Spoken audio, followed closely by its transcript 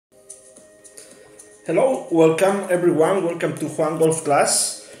Hello, welcome everyone, welcome to Juan Golf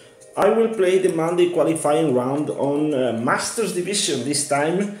class. I will play the Monday qualifying round on Masters Division. This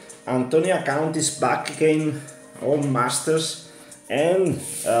time Antonia Count is back again on Masters, and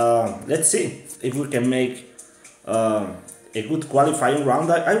let's see if we can make a good qualifying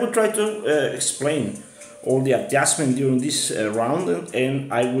round. I will try to explain all the adjustment during this round,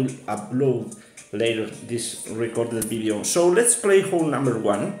 and I will upload later this recorded video. So let's play hole number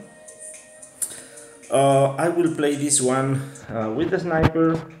one. I will play this one with the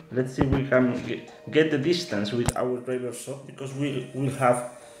sniper. Let's see if we can get the distance with our driver shot, because we will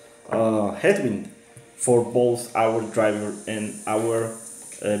have headwind for both our driver and our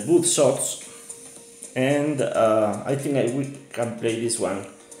boot shots. And I think we can play this one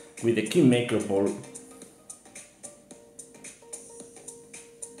with the keymaker ball.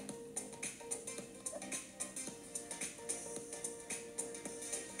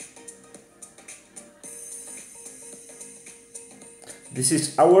 This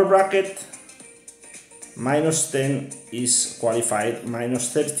is our bracket. -10 is qualified,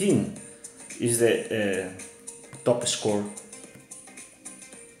 -13 is the top score.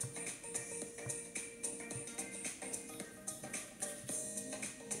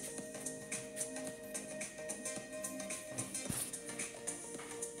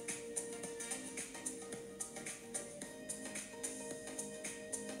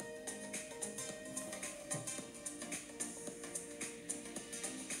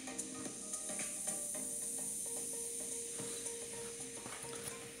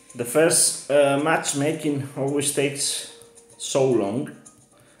 The first matchmaking always takes so long,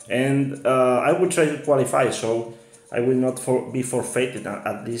 and I will try to qualify, so I will not be forfeited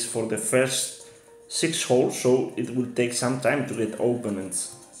at least for the first 6 holes, so it will take some time to get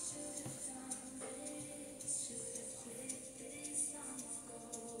opponents.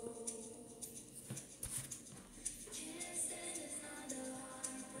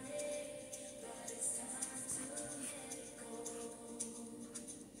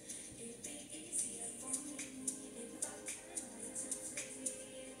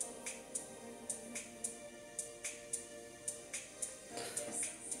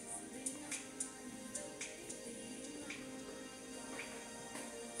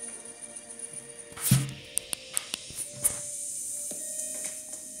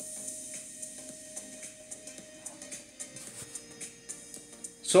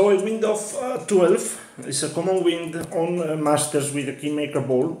 So a wind of 12 is a common wind on Masters with a keymaker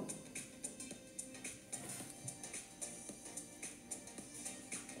ball.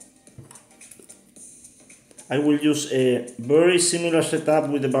 I will use a very similar setup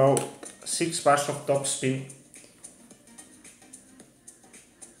with about 6 bars of topspin.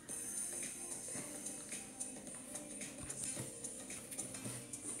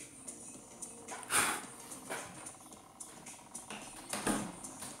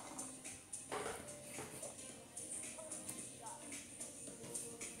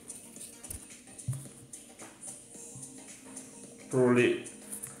 Probably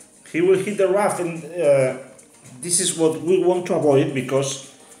he will hit the rough, and this is what we want to avoid, because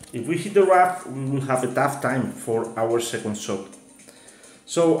if we hit the rough we will have a tough time for our second shot.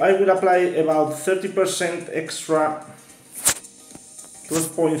 So I will apply about 30% extra,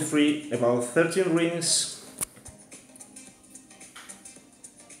 12.3, about 13 rings.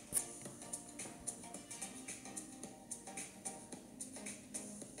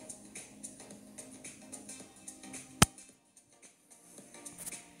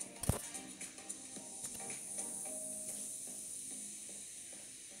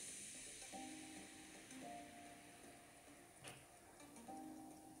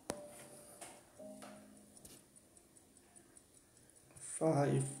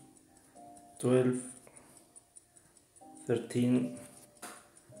 Five, 12, 13.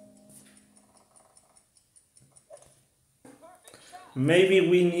 Maybe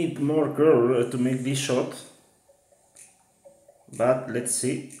we need more curl to make this shot, but let's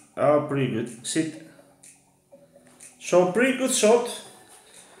see. Oh, pretty good. Sit. So pretty good shot,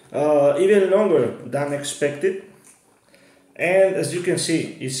 even longer than expected. And as you can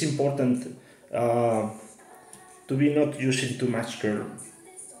see, it's important to be not using too much curl.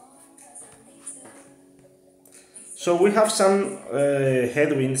 So we have some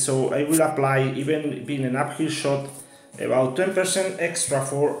headwind, so I will apply, even being an uphill shot, about 10% extra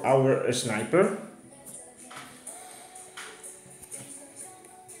for our sniper.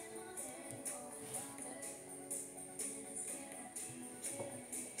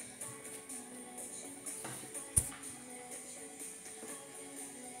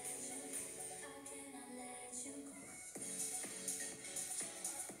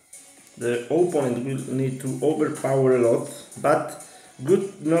 The opponent will need to overpower a lot, but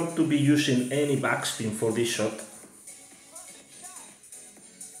good not to be using any backspin for this shot.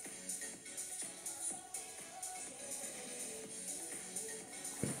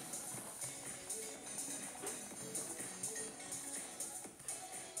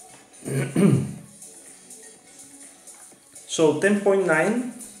 So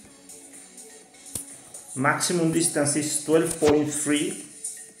 10.9, maximum distance is 12.3,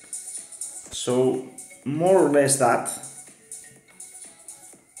 so more or less that.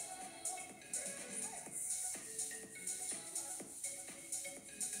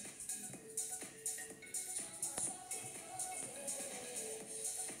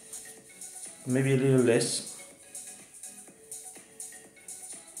 Maybe a little less.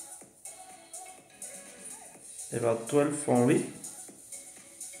 About 12 only.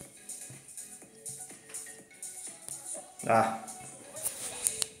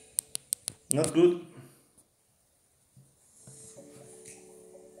 Not good.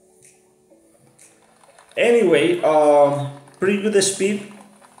 Anyway, pretty good speed,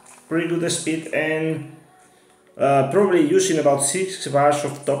 and probably using about 6 bars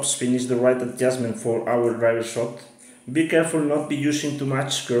of topspin is the right adjustment for our driver shot. Be careful not be using too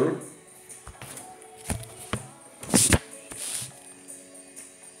much curl.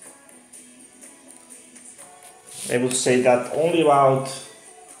 I would say that only about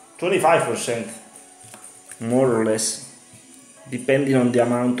 25%, more or less, depending on the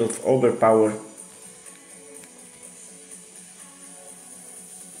amount of overpower.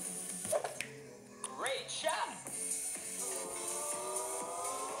 Great shot.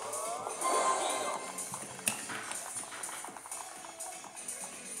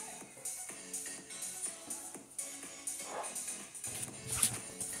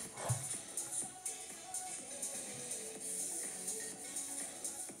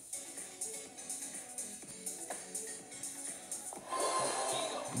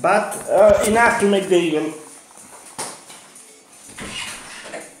 But enough to make the eagle.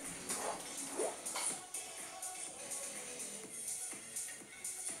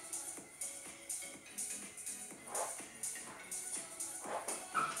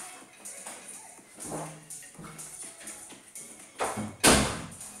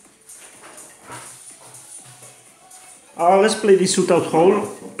 Let's play this shootout hole.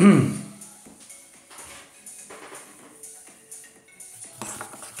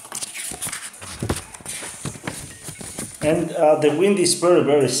 And the wind is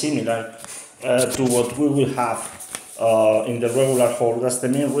very similar to what we will have in the regular hole. That's the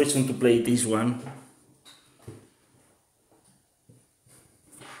main reason to play this one.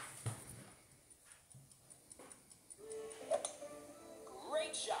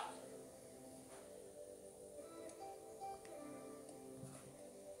 Great shot.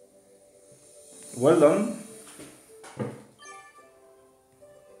 Well done.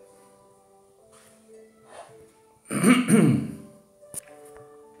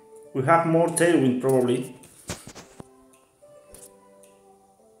 We have more tailwind probably.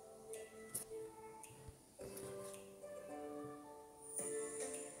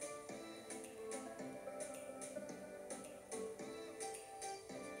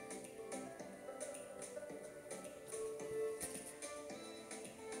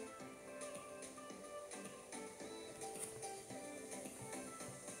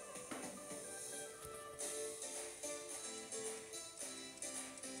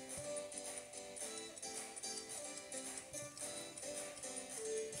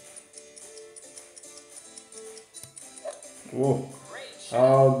 Whoa.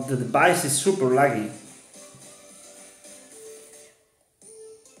 The device is super laggy.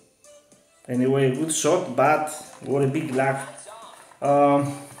 Anyway, good shot, but what a big lag. I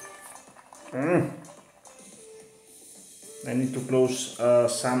need to close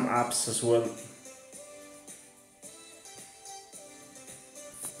some apps as well.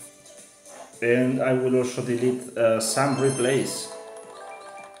 And I will also delete some replays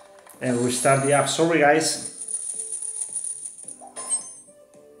and restart the app. Sorry guys.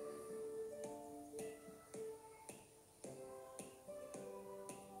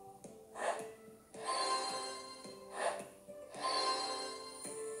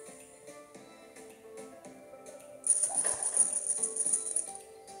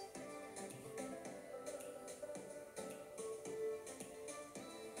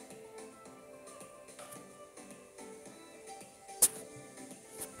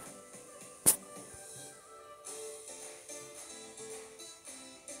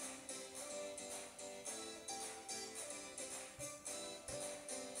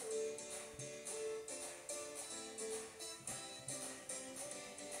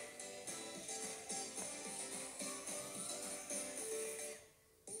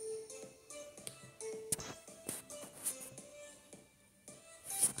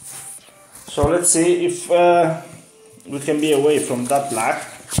 So let's see if we can be away from that lag.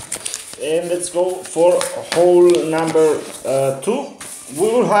 And let's go for hole number 2. We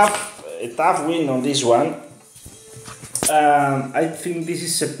will have a tough win on this one. I think this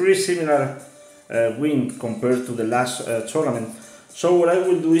is a pretty similar win compared to the last tournament. So what I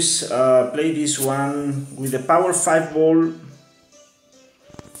will do is play this one with the power 5 ball.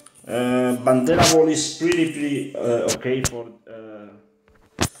 Bandera ball is pretty okay for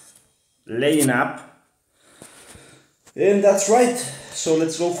laying up. And that's right, so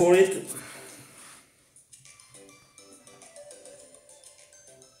let's go for it.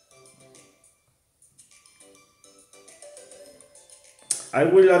 I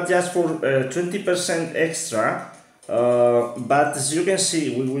will adjust for 20% extra, but as you can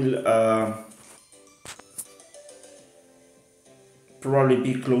see, we will probably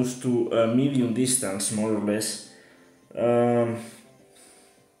be close to medium distance, more or less.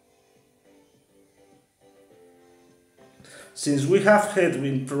 Since we have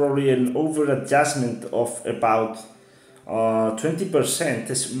headwind, probably an over adjustment of about 20%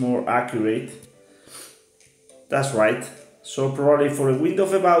 is more accurate. That's right. So probably for a wind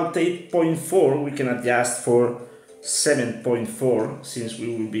of about 8.4, we can adjust for 7.4, since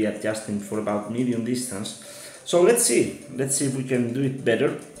we will be adjusting for about medium distance. So let's see if we can do it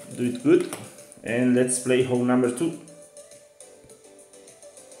better, do it good, and let's play hole number 2.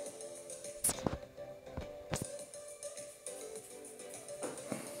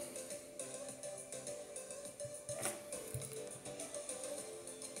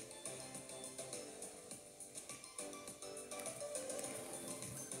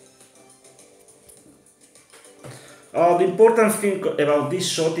 The important thing about this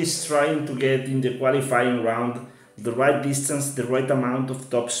shot is trying to get in the qualifying round the right distance, the right amount of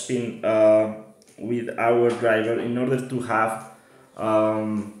topspin with our driver in order to have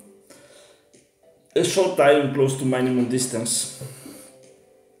a short time close to minimum distance,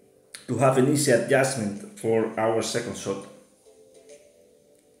 to have an easy adjustment for our second shot.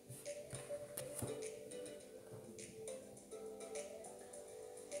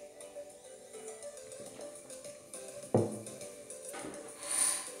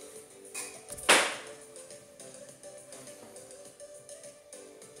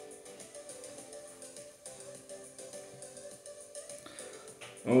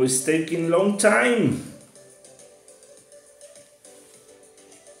 Oh, it's taking long time.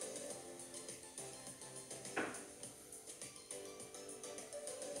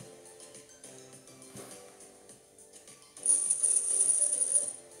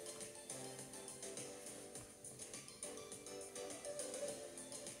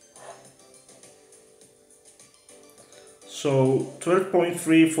 So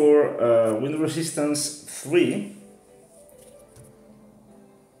 12.3 for wind resistance 3.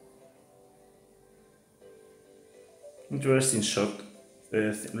 Interesting shot.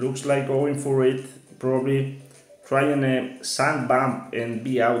 Looks like going for it. Probably trying a sand bump and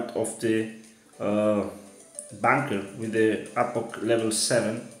be out of the bunker with the APOC level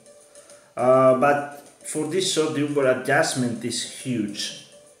 7. But for this shot, the over adjustment is huge.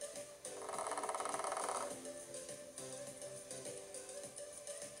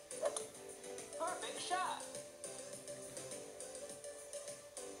 Perfect shot.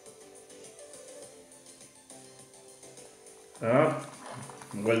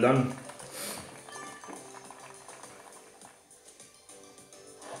 Well done.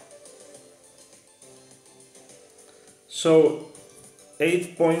 So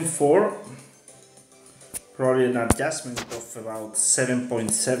 8.4, probably an adjustment of about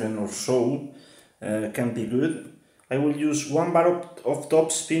 7.7 or so can be good. I will use 1 bar of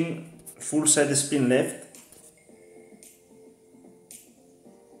top spin, full side spin left.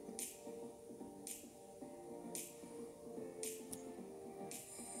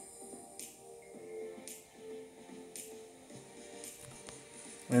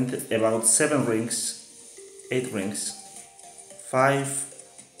 And about 7 rings, 8 rings, 5,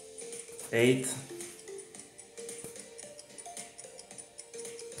 8,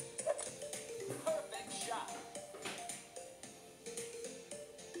 Perfect shot.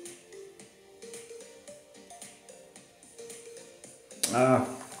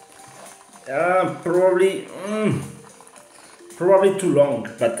 probably too long,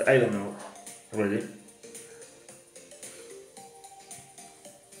 but I don't know, really.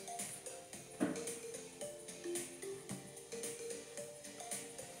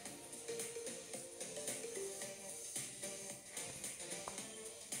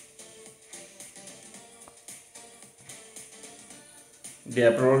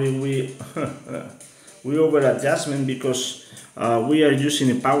 Yeah, probably we over adjustment because We are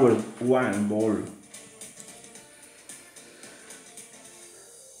using a power 1 ball.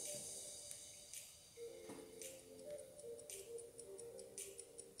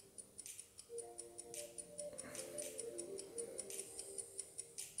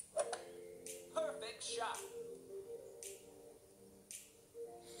 Perfect shot.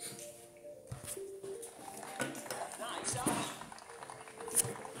 Nice on.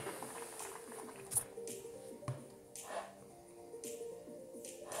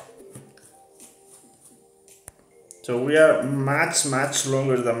 So we are much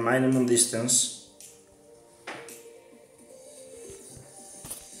longer than minimum distance.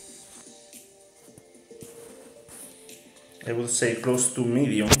 I would say close to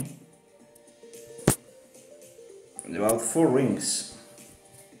medium. About 4 rings.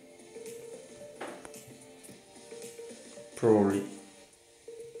 Probably.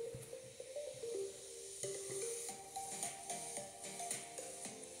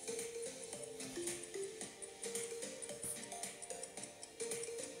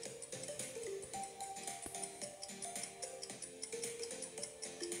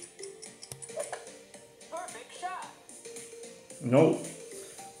 Perfect shot. No.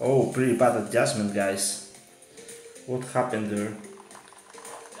 Oh, pretty bad adjustment, guys. What happened there?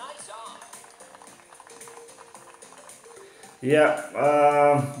 Nice on. Yeah,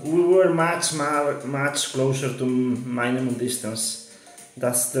 we were much closer to minimum distance.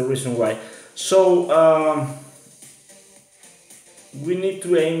 That's the reason why. So we need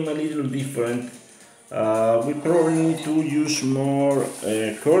to aim a little different. We probably need to use more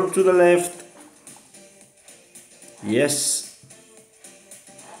curve to the left. Yes.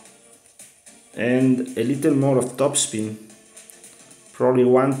 And a little more of topspin. Probably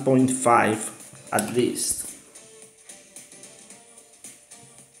 1.5 at least.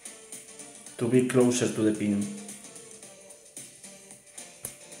 To be closer to the pin.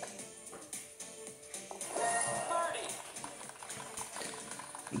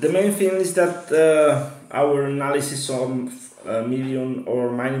 The main thing is that our analysis on medium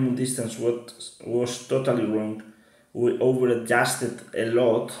or minimum distance was totally wrong. We over adjusted a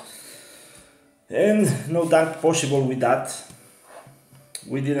lot, and no dunk possible with that.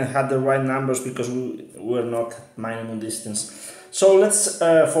 We didn't have the right numbers because we were not at minimum distance. So let's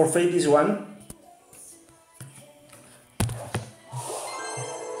forfeit this one.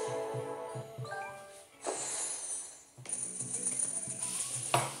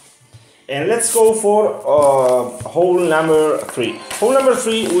 And let's go for hole number 3. Hole number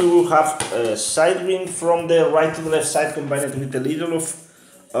 3, we will have a side wind from the right to the left side combined with a little of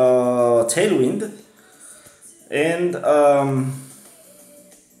tailwind. And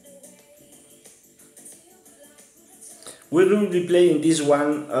we will be playing this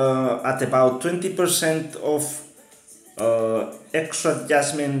one at about 20% of extra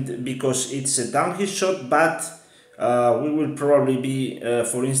adjustment because it's a downhill shot, but we will probably be,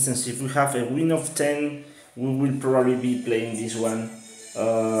 for instance, if we have a win of 10, we will probably be playing this one,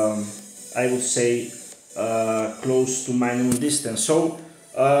 I would say, close to minimum distance. So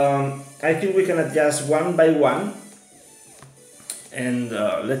I think we can adjust one by one, and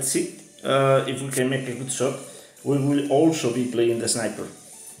let's see if we can make a good shot. We will also be playing the sniper.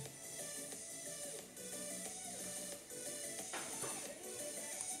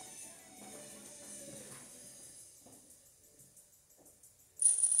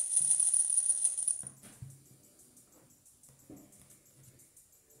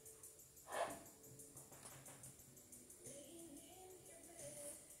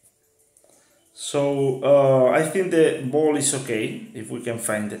 So I think the ball is okay if we can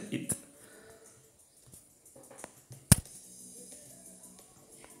find it.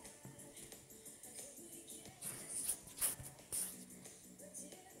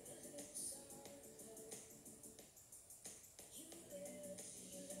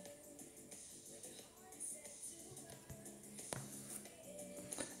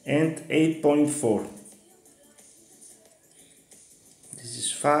 And 8.4. This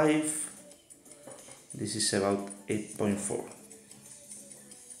is 5. This is about 8.4.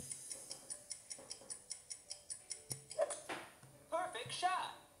 Perfect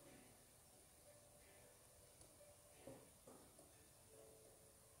shot.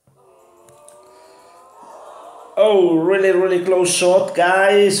 Oh, really close shot,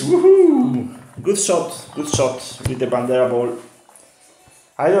 guys. Woohoo! Good shot with the Bandera ball.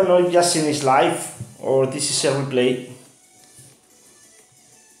 I don't know if just seen this live or this is a replay.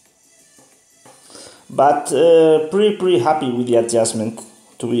 But pretty happy with the adjustment,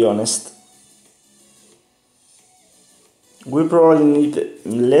 to be honest. We probably need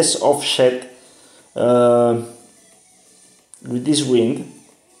less offset with this wind.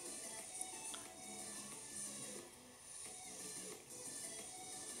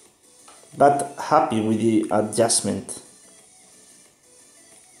 But happy with the adjustment.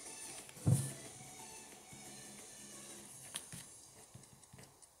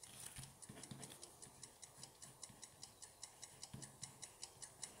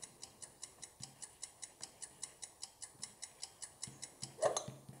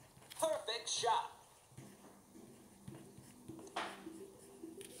 Perfect shot.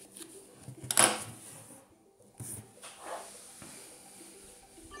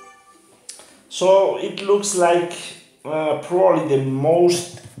 So it looks like probably the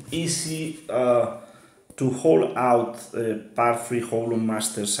most easy to hold out par 3 hole on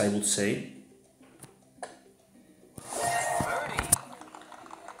Masters, I would say. Birdie.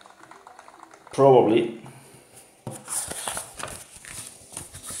 Probably.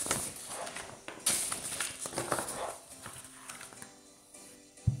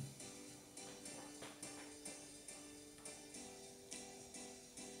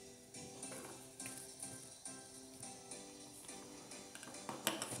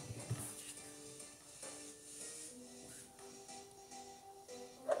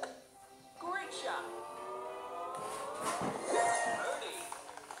 Great shot. Birdie.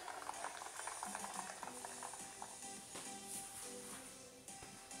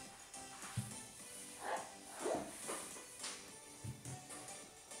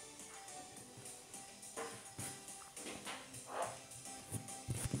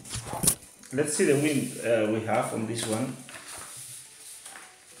 Let's see the wind we have on this one.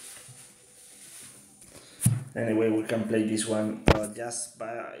 Anyway, we can play this one just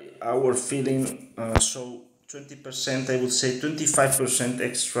by our feeling. So 20%, I would say 25%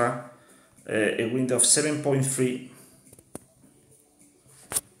 extra, a wind of 7.3.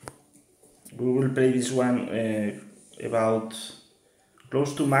 We will play this one about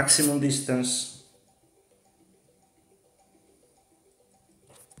close to maximum distance.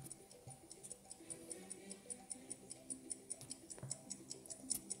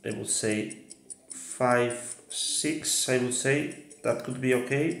 I would say 5, 6, I would say that could be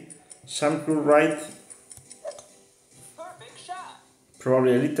okay. Some could right, Perfect shot.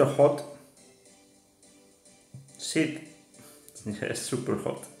 probably a little hot. Sit. Yes, super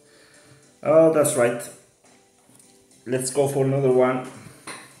hot. Oh, that's right. Let's go for another one. Nice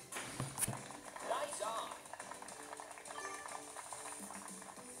on.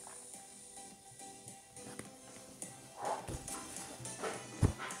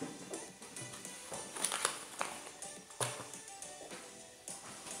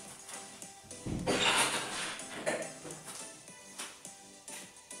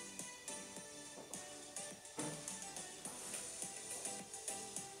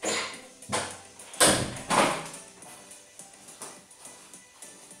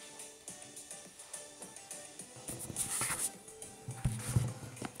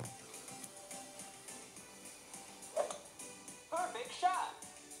 Perfect shot.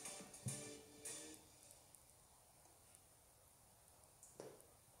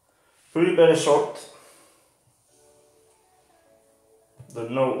 Pretty very short.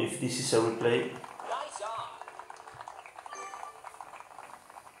 Don't know if this is a replay. Nice on.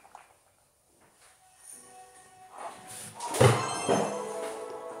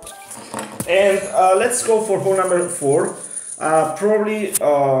 And let's go for hole number 4. Probably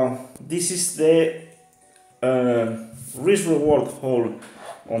this is the risk reward hole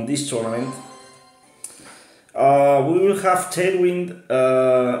on this tournament. We will have tailwind,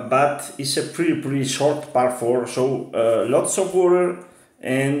 but it's a pretty short par 4, so lots of water,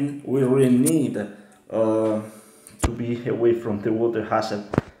 and we really need to be away from the water hazard.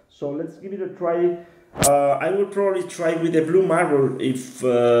 So let's give it a try. I will probably try with the blue marble if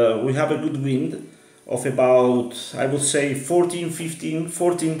we have a good wind of about, I would say 14, 15,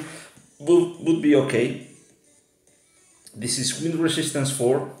 14 would be okay. This is wind resistance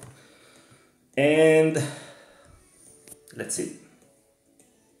 4, and let's see.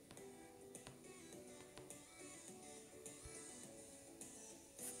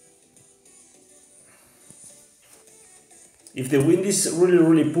 If the wind is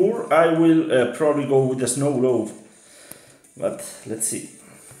really poor, I will probably go with a snow globe, but let's see.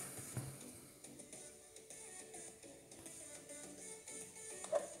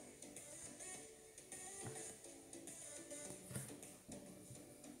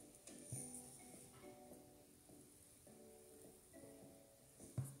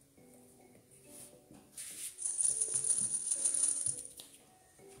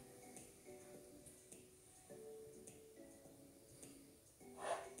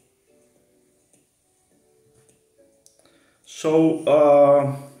 So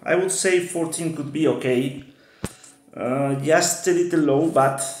I would say 14 could be okay. Just a little low,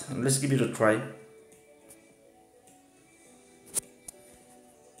 but let's give it a try.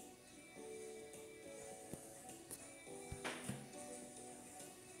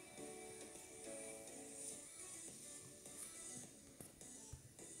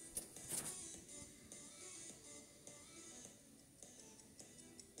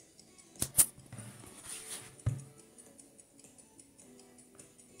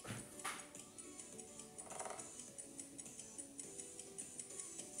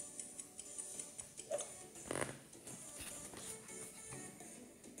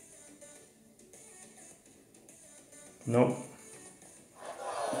 No.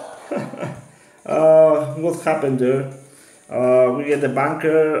 What happened there? We get the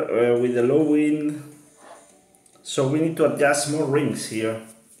bunker with the low wind, so we need to adjust more rings here.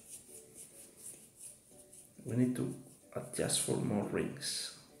 We need to adjust for more rings.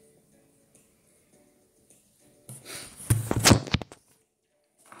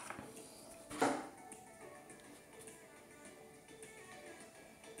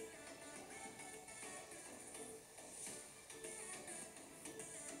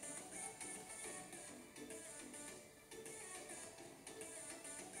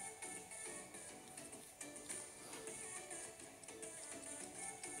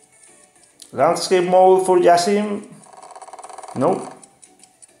 Landscape mode for Yasim? No.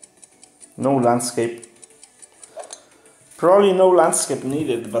 No landscape. Probably no landscape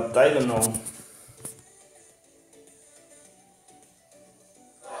needed, but I don't know.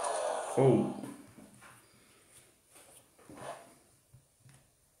 Oh.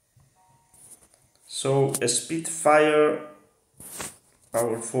 So a Spitfire,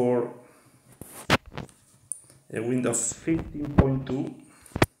 power 4, a wind of 15.2.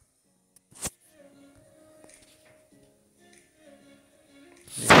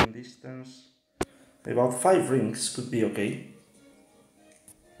 Medium distance. About 5 rings could be okay.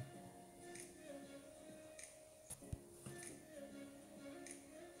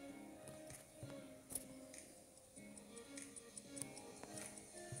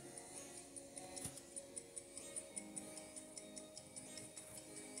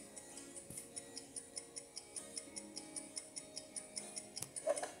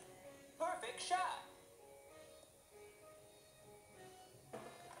 Perfect shot.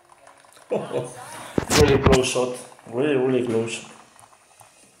 Really close shot. Really close.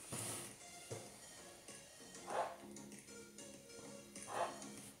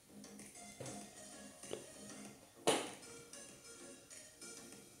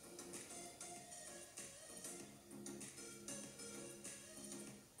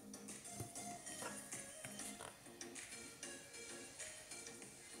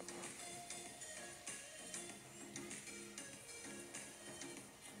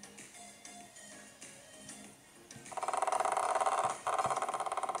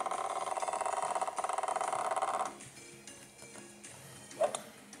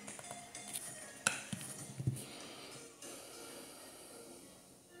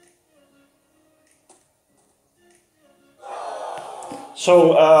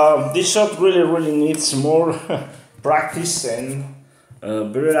 So this shot really needs more practice and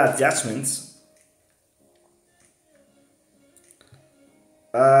better adjustments.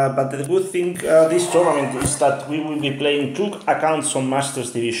 But the good thing this tournament is that we will be playing 2 accounts on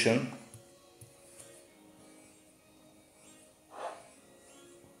Masters Division.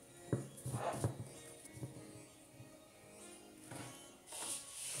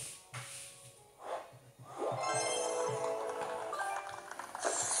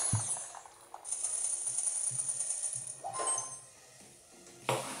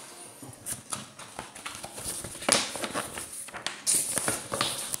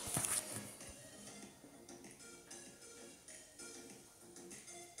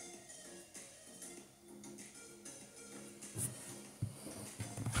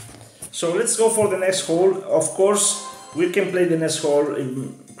 So let's go for the next hole. Of course, we can play the next hole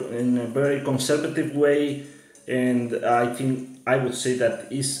in a very conservative way, and I think I would say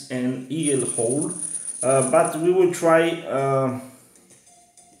that is an eagle hole. But we will try.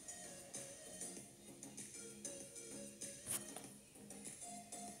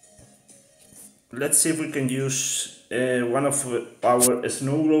 Let's see if we can use one of our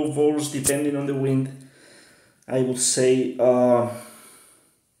snow globe balls, depending on the wind. I would say.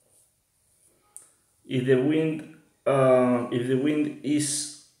 If the wind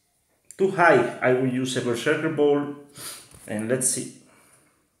is too high, I will use a berserker ball, and let's see.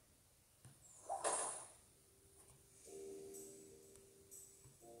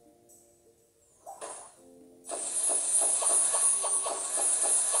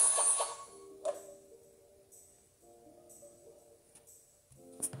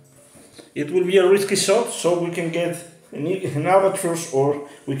 It will be a risky shot, so we can get an albatross or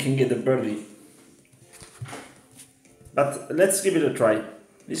we can get a birdie. But let's give it a try.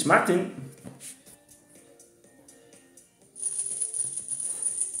 It's Martin.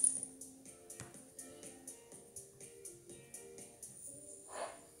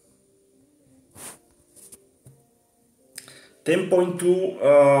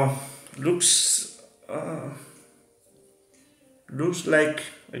 $10.2 looks like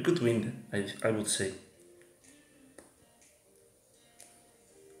a good wind, I would say.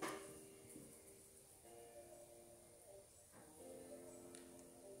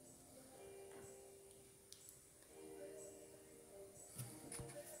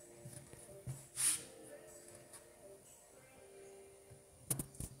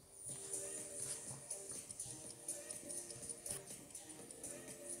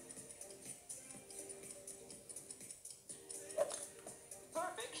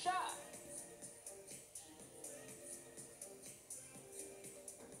 Perfect shot.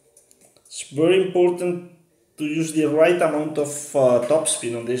 It's very important to use the right amount of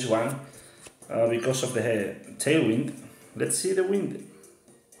topspin on this one because of the tailwind. Let's see the wind.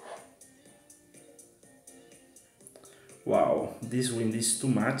 Wow, this wind is too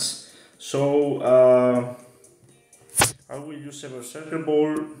much. So I will use a berserker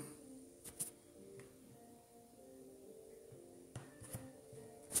ball.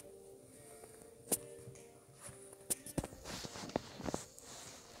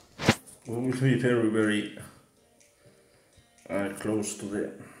 We will be very close to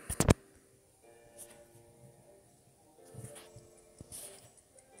the.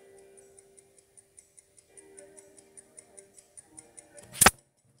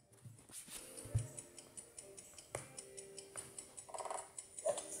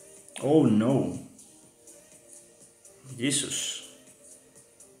 Oh no! Jesus!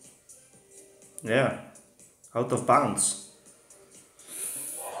 Yeah, out of bounds.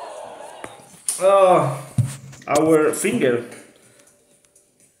 Our finger.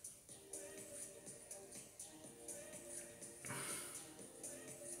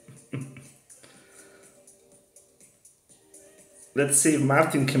 Let's see if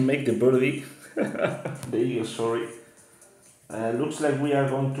Martin can make the birdie. The eagle, sorry. Looks like we are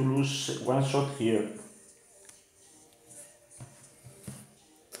going to lose one shot here.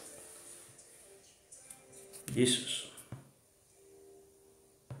 Jesus.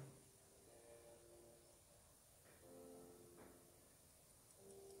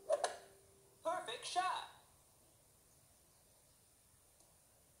 Perfect shot.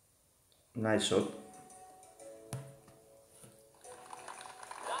 Nice shot.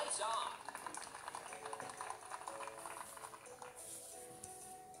 Nice on.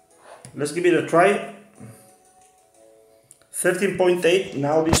 Let's give it a try. 13.8.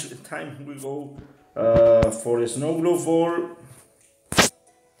 Now this time we go for a snow globe ball.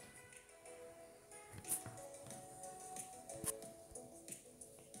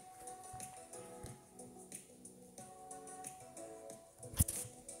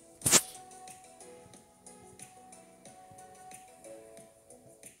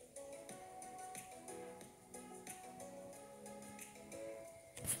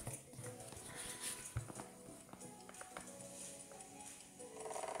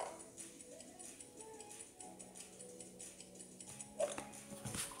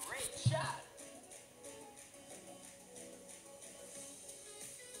 Great shot.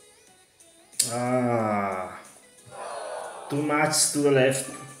 Too much to the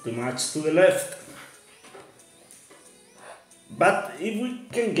left. Too much to the left. But if we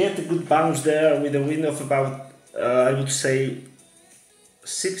can get a good bounce there with a wind of about, I would say,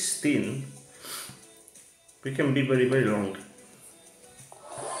 16, we can be very long.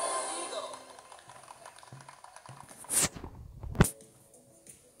 Eagle.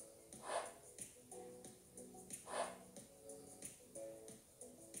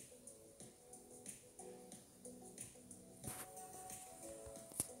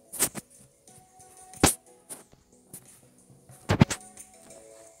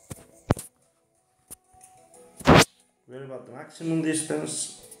 We're about the maximum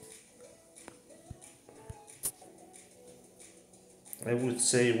distance. I would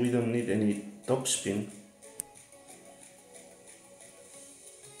say we don't need any topspin.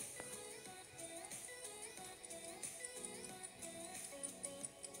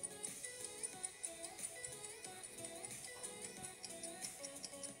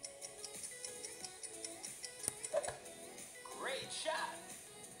 Great shot.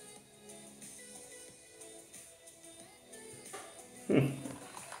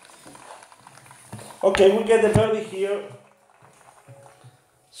 Okay, we get the birdie here.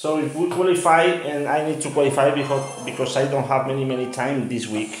 So if we qualify, and I need to qualify because I don't have many time this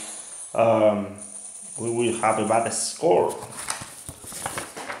week, we will have a bad score.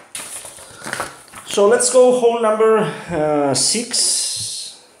 So let's go hole number 6.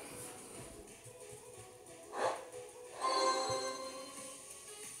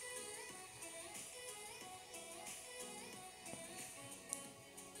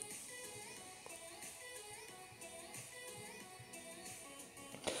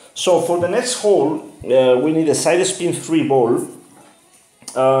 So for the next hole, we need a side spin 3 ball.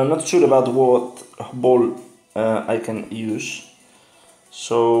 Not sure about what ball I can use.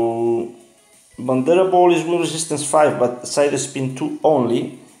 So Bandera ball is wind resistance 5 but side spin 2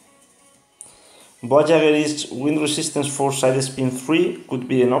 only. Voyager is wind resistance 4, side spin 3, could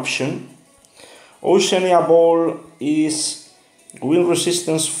be an option. Oceania ball is wind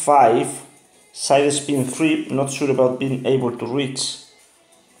resistance 5, side spin 3, not sure about being able to reach.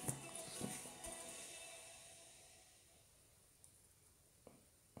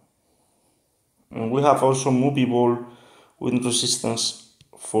 And we have also movie ball wind resistance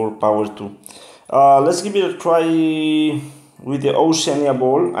for power 2. Let's give it a try with the Oceania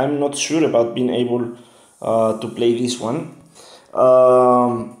ball. I'm not sure about being able to play this one.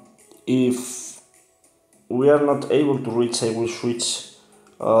 If we are not able to reach, I will switch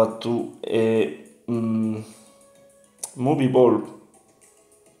to a movie ball.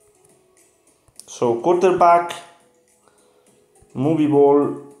 So quarterback, movie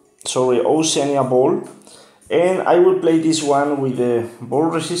ball, sorry, Oceania ball, and I will play this one with the ball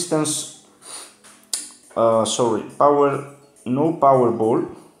resistance, power, no power ball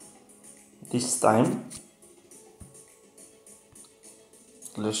this time.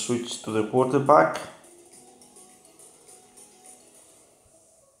 Let's switch to the quarterback.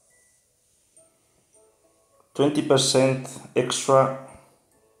 %20 extra.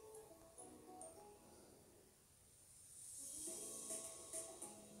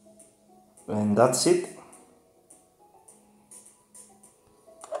 And that's it.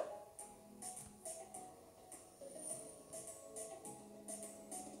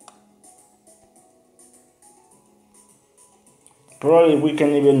 Probably we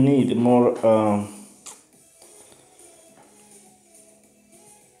can even need more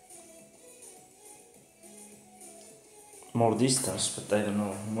more distance, but I don't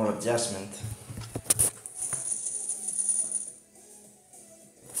know, more adjustment.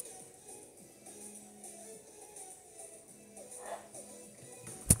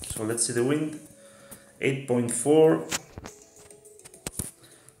 So let's see the wind, 8.4,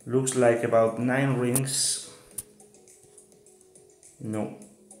 looks like about 9 rings. No,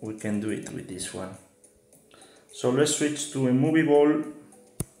 we can do it with this one. So let's switch to a movie ball,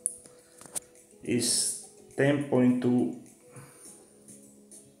 is 10.2,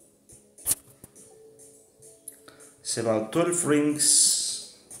 it's about 12 rings.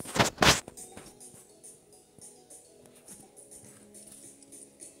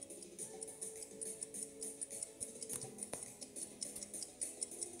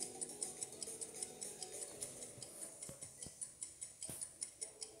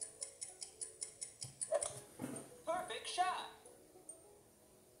 Perfect shot.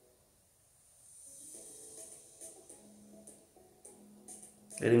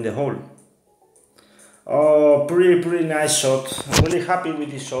 In the hole. Oh, pretty nice shot. I'm really happy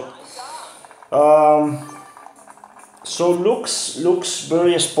with this shot. So looks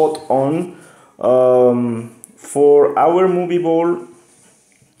very spot on for our movie ball.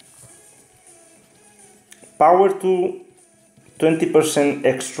 Power to 20%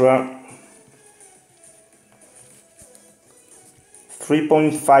 extra.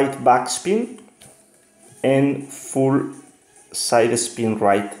 3.5 backspin and full side spin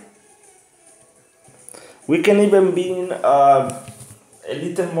right. We can even be a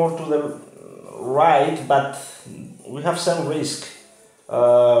little more to the right, but we have some risk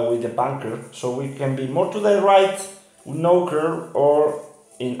with the bunker, so we can be more to the right with no curve, or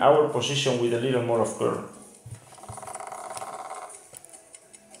in our position with a little more of curve.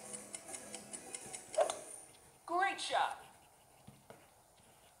 Great shot.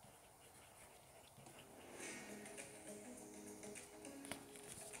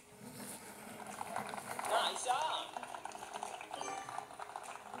 Nice on.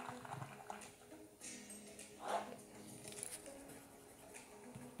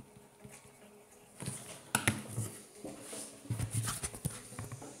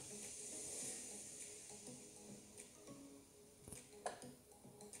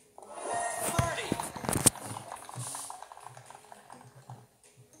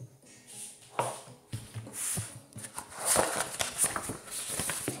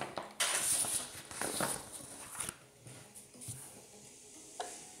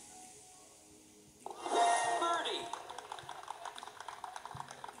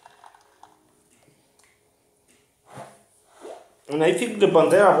 And I think the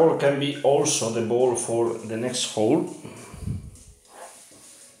Bandera ball can be also the ball for the next hole.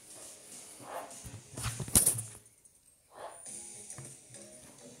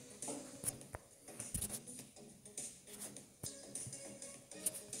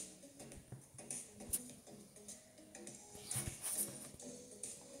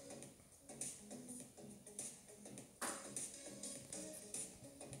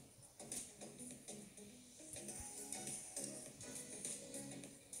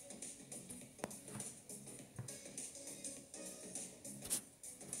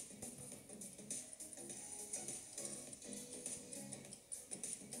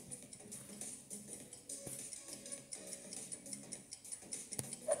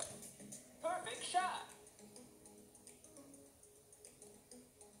 Perfect shot.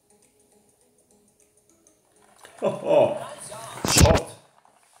 Oh, Nice on. shot.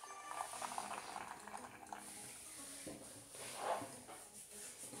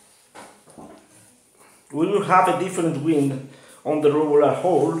 We will have a different wind on the regular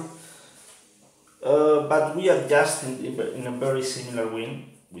hole, but we adjust in a very similar wind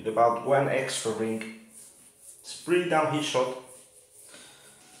with about one extra ring. It's pretty downhill shot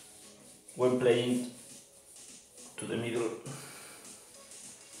when playing to the middle.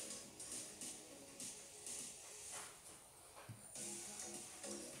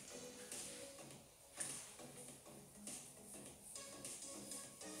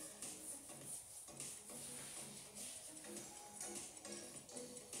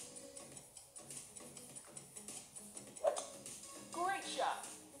 Great shot.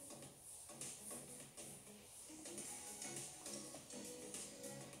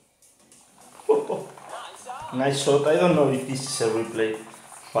 Nice on. Nice shot. I don't know if this is a replay,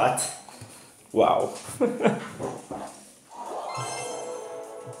 but wow.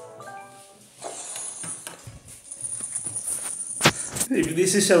 If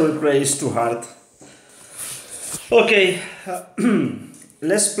this is a replay, it's too hard. Okay,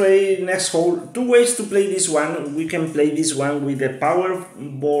 let's play next hole. Two ways to play this one. We can play this one with a power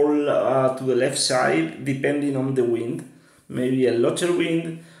ball to the left side, depending on the wind. Maybe a lower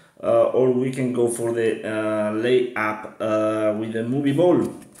wind, or we can go for the layup with a movie ball.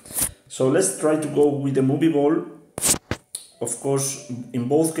 So let's try to go with the movie ball. Of course, in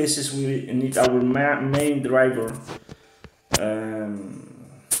both cases we need our main driver.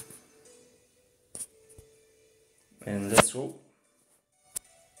 And let's go.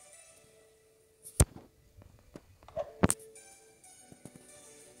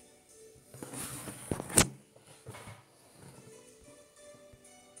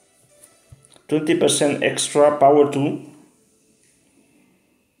 %20 extra power 2.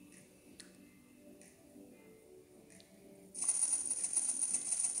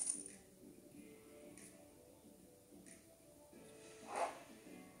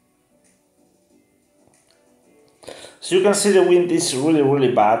 So you can see the wind is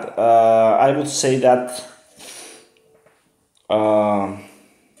really bad. I would say that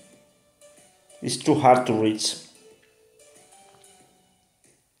it's too hard to reach.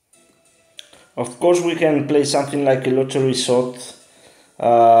 Of course we can play something like a lottery shot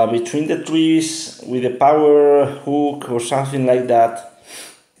between the trees with a power hook or something like that.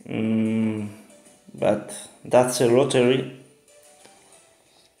 But that's a lottery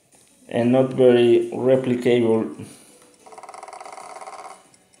and not very replicable.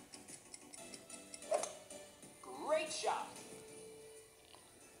 Great shot.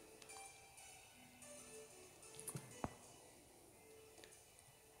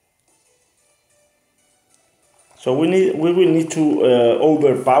 So we will need to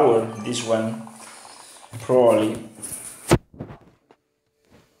overpower this one, probably.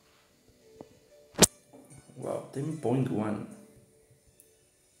 Wow, 10.1.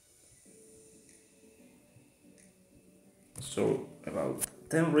 So about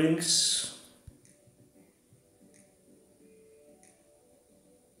 10 rings.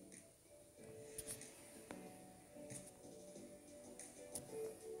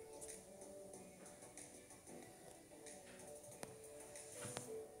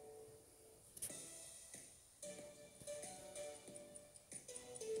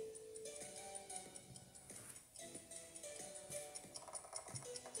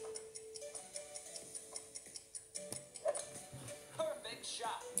 Perfect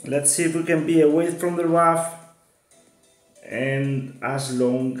shot. Let's see if we can be away from the rough and as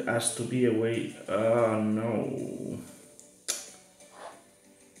long as to be away. No.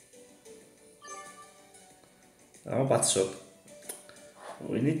 Oh, bad shot.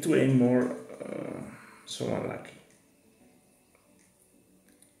 We need to aim more. So unlucky.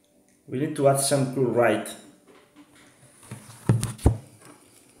 We need to add some cool right.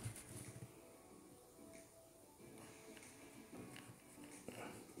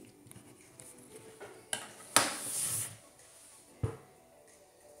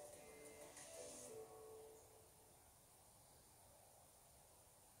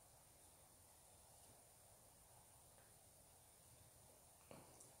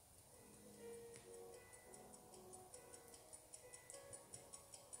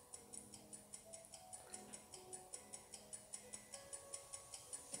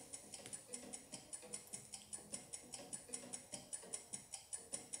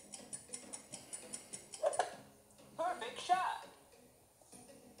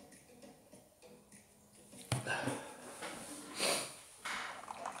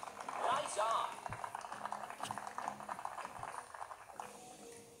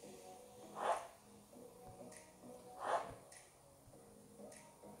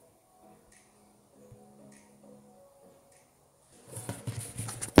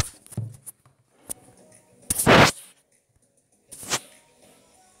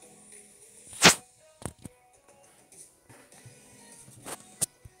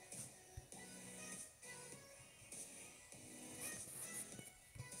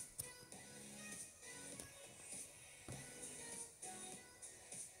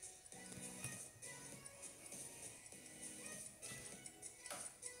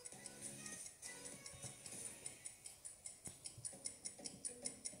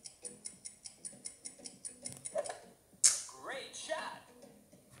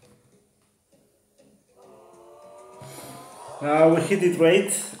 Now we hit it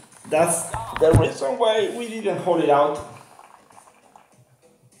right. That's the reason why we didn't hold it out.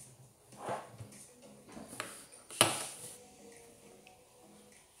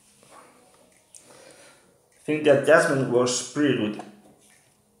 I think the adjustment was pretty good.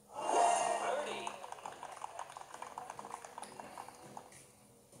 Birdie.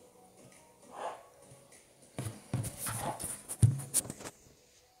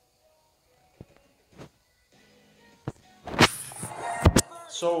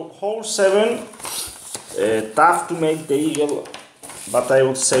 So hole 7, tough to make the eagle, but I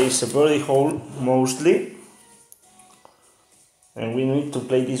would say it's a birdie hole mostly. And we need to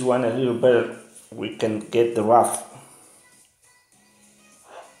play this one a little better. We can get the rough.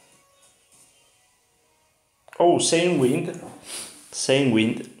 Oh, same wind. Same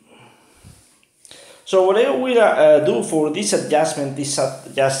wind. So what I will do for this adjustment is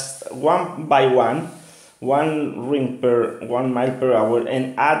just one by one ring per 1 mile per hour,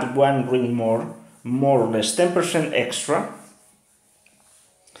 and add one ring more or less 10% extra,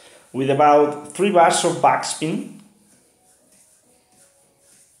 with about 3 bars of backspin,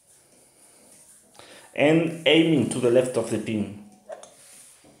 and aiming to the left of the pin.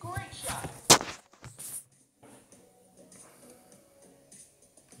 Great shot.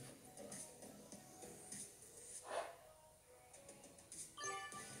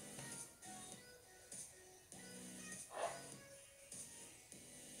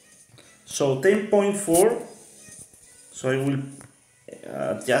 So 10.4, so I will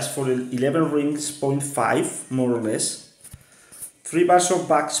adjust for 11 rings, 0.5 more or less, 3 bars of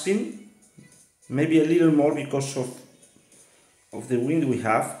backspin, maybe a little more because of the wind we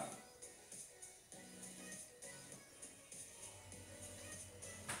have,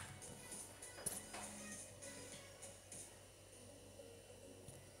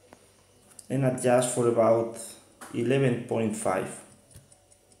 and adjust for about 11.5.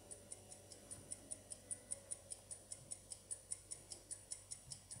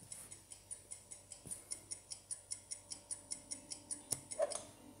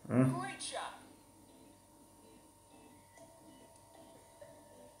 Great shot.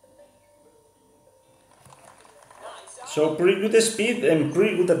 Nice. So pretty good speed and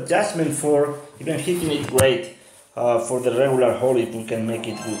pretty good adjustment for even hitting it great. For the regular hole, if we can make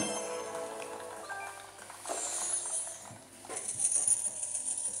it good.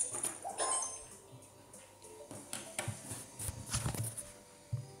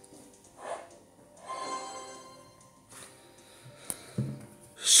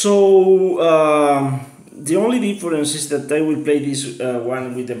 So the only difference is that I will play this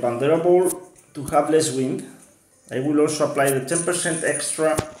one with the bandera ball to have less wind. I will also apply the 10%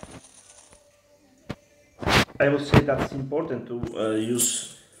 extra. I would say that's important to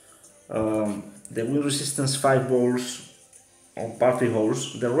use the wind resistance 5 balls on par 3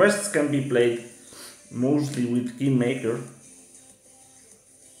 holes. The rest can be played mostly with Kingmaker.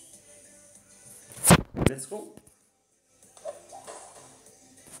 Let's go.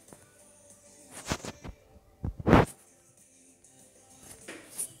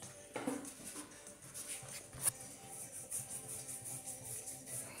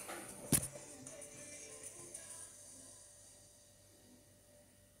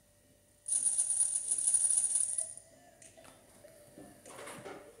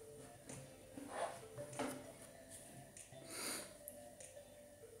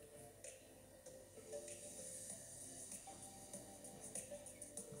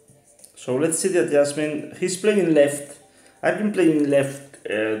 So let's see the adjustment. He's playing left. I've been playing left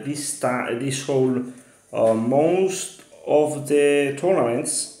this hole most of the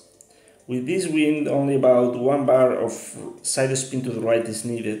tournaments. With this wind, only about 1 bar of side spin to the right is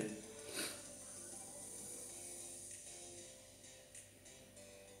needed.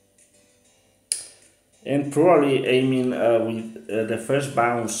 And probably aiming with the first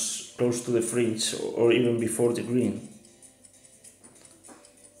bounce close to the fringe or even before the green.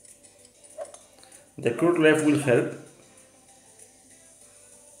 The curved left will help.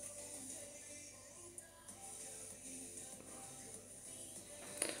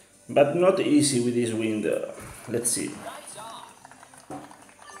 But not easy with this wind. Let's see. Nice on.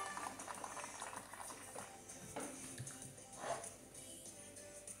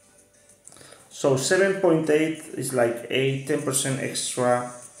 So 7.8 is like 10%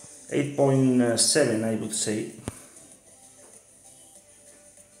 extra, 8.7 I would say.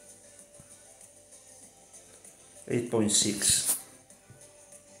 8.6.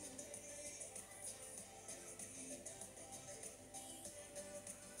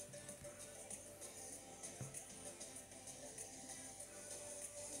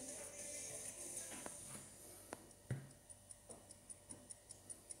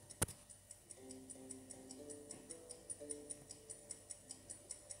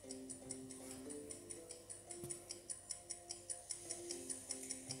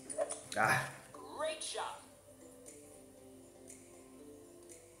 Ah. Great shot.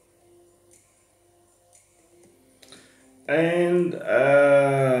 And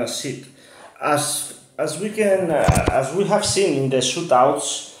shit. As we can as we have seen in the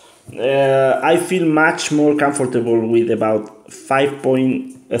shootouts, I feel much more comfortable with about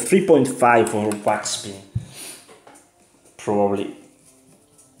 3.5 or backspin, probably.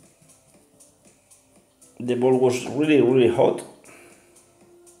 The ball was really hot.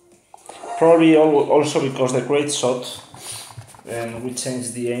 Probably also because the great shot, and we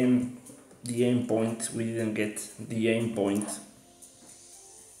changed the aim point. We didn't get the aim point.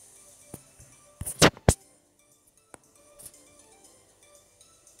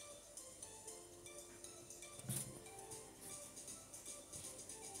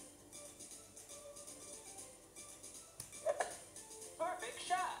 Perfect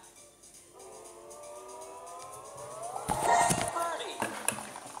shot. Birdie.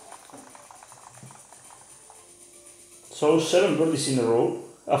 So 7 birdies in a row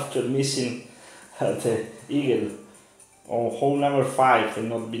after missing the eagle on hole number 5 and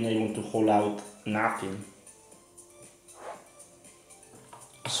not being able to hole out nothing.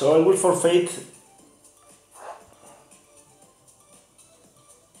 So I will forfeit.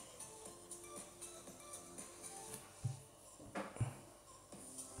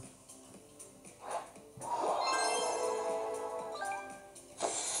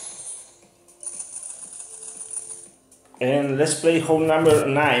 And let's play hole number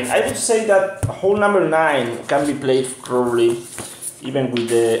 9. I would say that hole number 9 can be played probably even with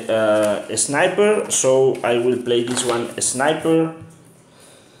the sniper. So I will play this one a sniper.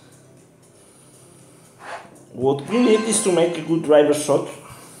 What we need is to make a good driver shot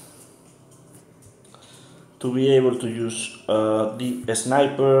to be able to use the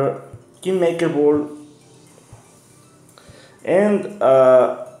sniper kingmaker ball, and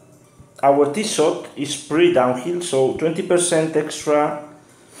our tee shot is pretty downhill, so 20% extra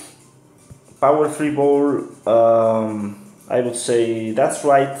power free ball. I would say that's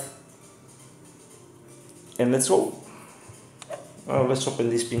right, and let's go. Let's open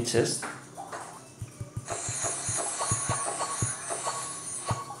this pin chest.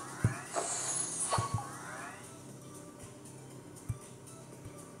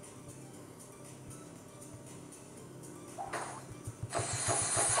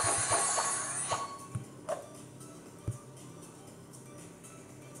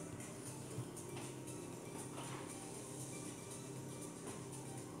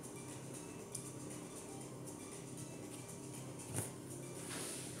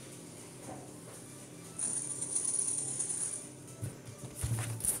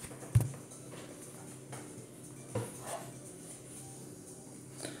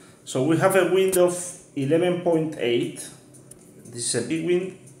 So we have a wind of 11.8. This is a big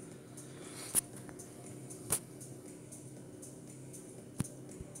wind.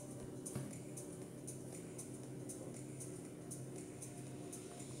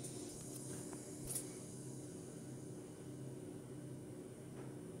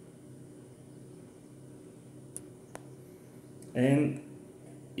 And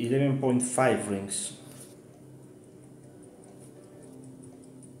 11.5 rings.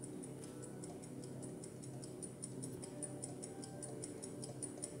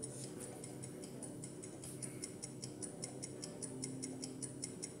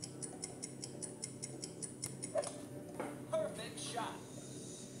 Perfect shot.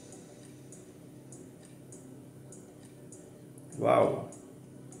 Wow.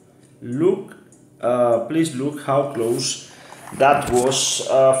 Look, please look how close that was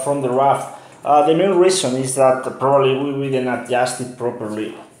from the rough. The main reason is that probably we didn't adjust it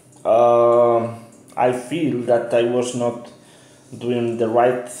properly. I feel that I was not doing the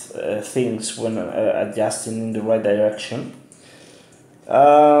right things when adjusting in the right direction.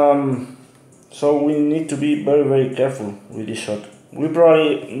 So we need to be very careful with this shot. We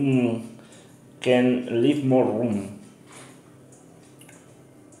probably can leave more room.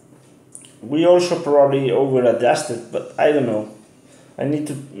 We also probably over adjusted, but I don't know. I need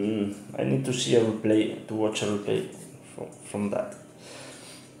to see a replay, to watch a replay from that.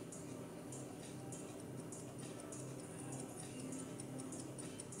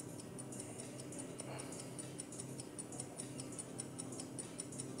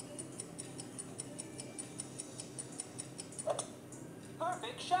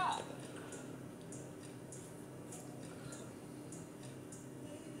 Perfect shot.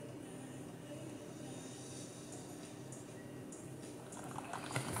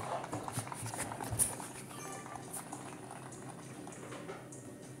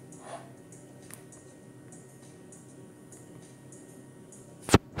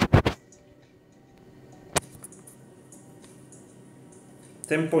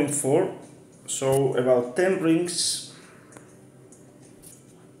 10.4, so about 10 rings.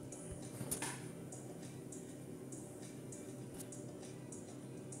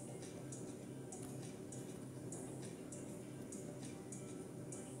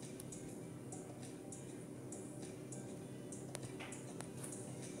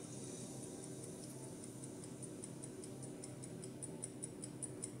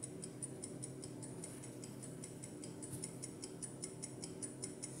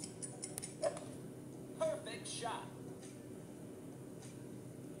 Perfect shot.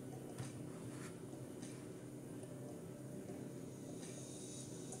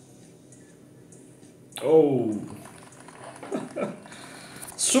 Oh,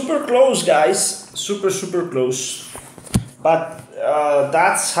 super close, guys. Super close. But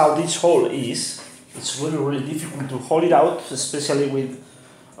that's how this hole is. It's really difficult to hold it out, especially with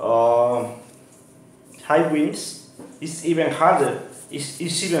high winds. It's even harder.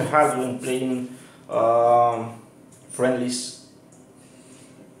 It's even harder when playing friendlies.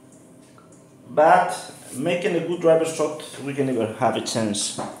 But making a good driver shot, we can never have a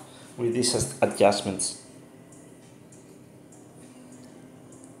chance with these adjustments.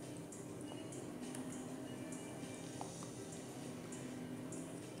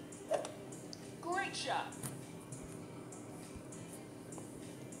 Great shot.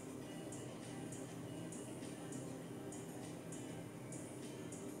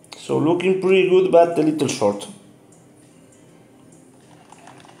 So looking pretty good, but a little short.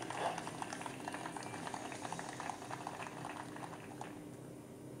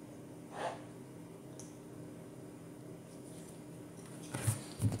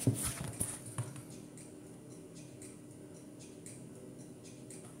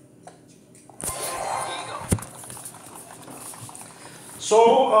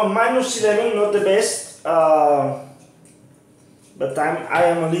 So minus 11, not the best, but I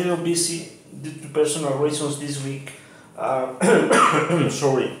am a little busy due to personal reasons this week.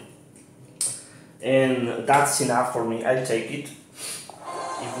 Sorry, and that's enough for me. I'll take it.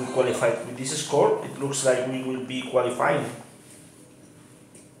 If we qualify with this score, it looks like we will be qualifying.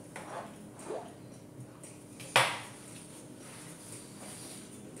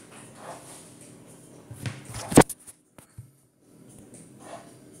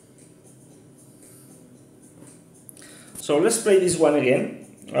 So let's play this one again,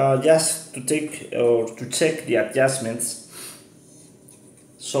 just to take or to check the adjustments.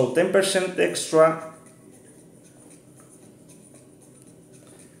 So 10% extra.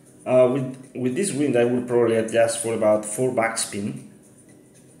 With this wind, I will probably adjust for about 4 backspin.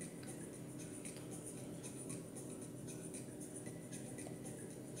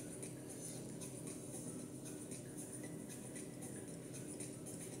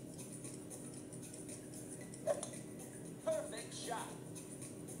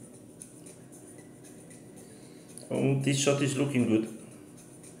 Oh, this shot is looking good.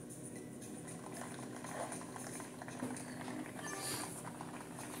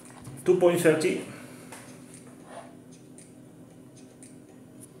 .30.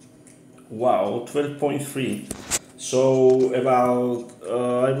 Wow, 12.3. So about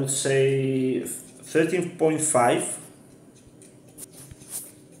I would say 13.5.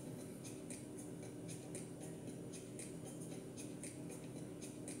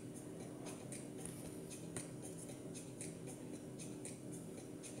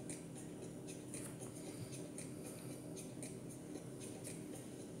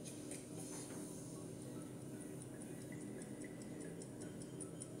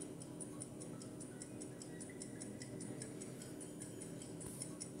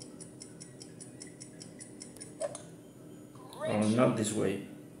 Oh, not this way.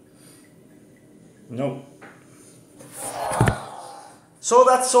 No. So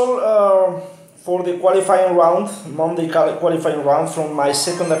that's all for the qualifying round, Monday qualifying round from my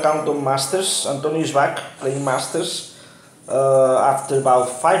second account on Masters. Antonio is back playing Masters after about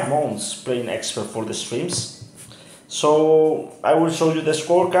 5 months playing Expert for the streams. So I will show you the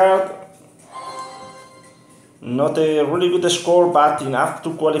scorecard. Not a really good score, but enough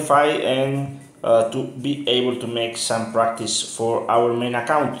to qualify and to be able to make some practice for our main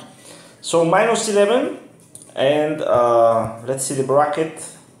account. So minus 11, and let's see the bracket.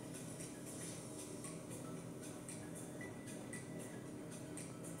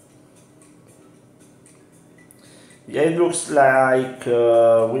 Yeah, it looks like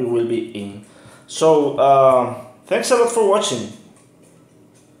we will be in. So thanks a lot for watching.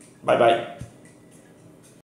 Bye bye.